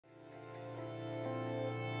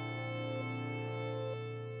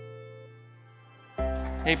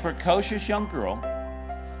A precocious young girl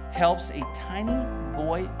helps a tiny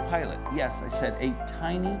boy pilot. Yes, I said a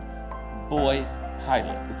tiny boy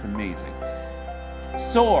pilot. It's amazing.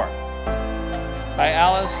 SOAR by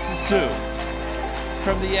Alice Tissue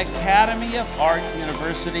from the Academy of Art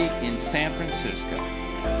University in San Francisco.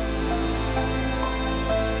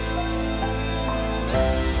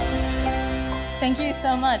 Thank you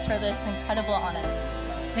so much for this incredible honor.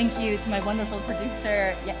 Thank you to my wonderful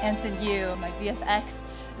producer, Anson Yu, my VFX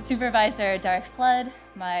supervisor, Derek Flood,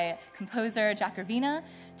 my composer, Jack Ravina,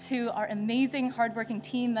 to our amazing, hardworking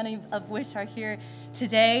team, many of which are here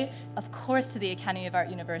today, of course to the Academy of Art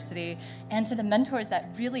University, and to the mentors that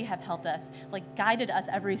really have helped us, guided us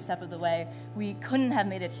every step of the way. We couldn't have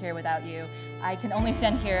made it here without you. I can only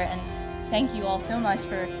stand here and thank you all so much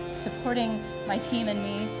for supporting my team and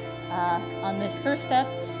me on this first step,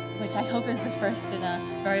 which I hope is the first in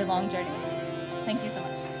a very long journey. Thank you so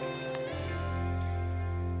much.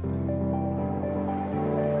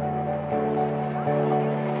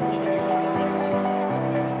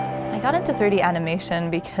 I got into 3D animation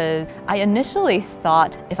because I initially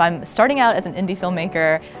thought if I'm starting out as an indie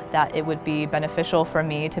filmmaker that it would be beneficial for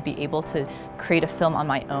me to be able to create a film on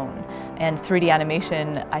my own. And 3D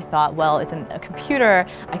animation, I thought, well, it's in a computer,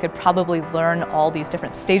 I could probably learn all these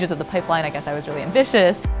different stages of the pipeline. I guess I was really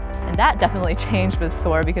ambitious. And that definitely changed with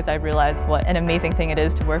SOAR because I realized what an amazing thing it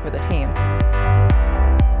is to work with a team.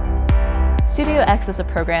 Studio X is a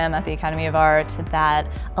program at the Academy of Art that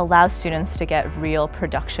allows students to get real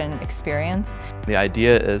production experience. The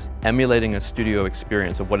idea is emulating a studio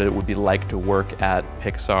experience of what it would be like to work at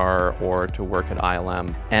Pixar or to work at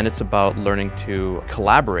ILM. And it's about learning to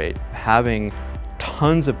collaborate, having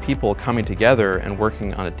tons of people coming together and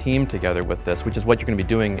working on a team together with this, which is what you're going to be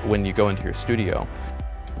doing when you go into your studio.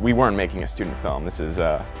 We weren't making a student film. This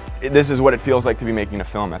is what it feels like to be making a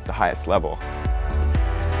film at the highest level.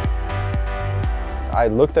 I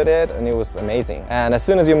looked at it and it was amazing. And as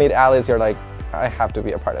soon as you meet Alice, you're like, I have to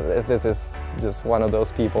be a part of this. This is just one of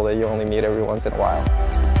those people that you only meet every once in a while.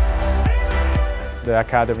 The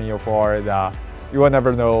Academy of Art, you will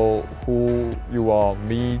never know who you will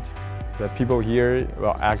meet. The people here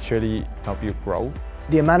will actually help you grow.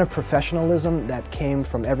 The amount of professionalism that came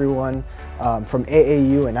from everyone, from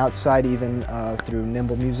AAU and outside even through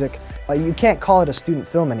Nimble Music, you can't call it a student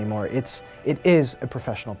film anymore. It is a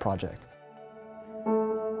professional project.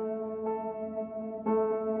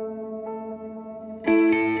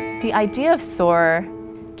 The idea of SOAR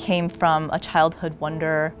came from a childhood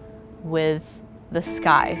wonder with the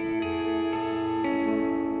sky.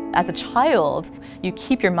 As a child, you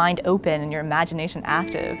keep your mind open and your imagination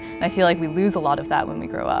active, and I feel like we lose a lot of that when we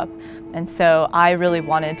grow up. And so I really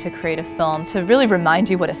wanted to create a film to really remind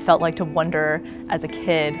you what it felt like to wonder as a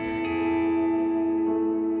kid.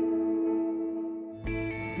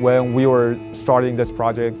 When we were starting this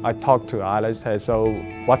project, I talked to Alice, hey, so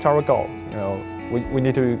what's our goal? We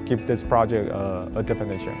need to give this project a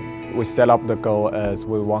definition. We set up the goal as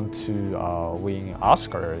we want to win an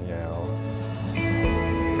Oscar,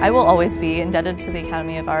 I will always be indebted to the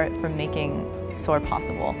Academy of Art for making SOAR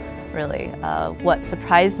possible, really. What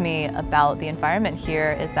surprised me about the environment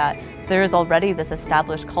here is that there is already this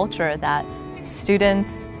established culture that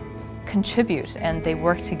students contribute and they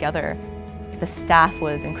work together. The staff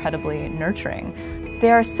was incredibly nurturing.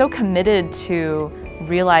 They are so committed to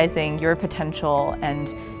realizing your potential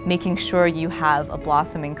and making sure you have a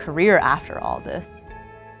blossoming career after all this.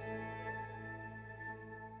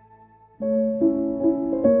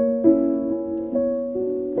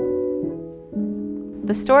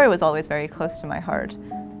 The story was always very close to my heart.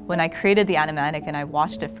 When I created the animatic and I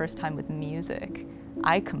watched it first time with music,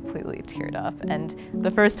 I completely teared up. And the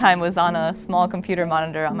first time was on a small computer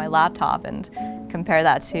monitor on my laptop, and compare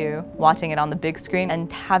that to watching it on the big screen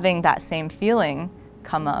and having that same feeling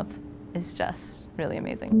come up is just really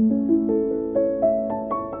amazing.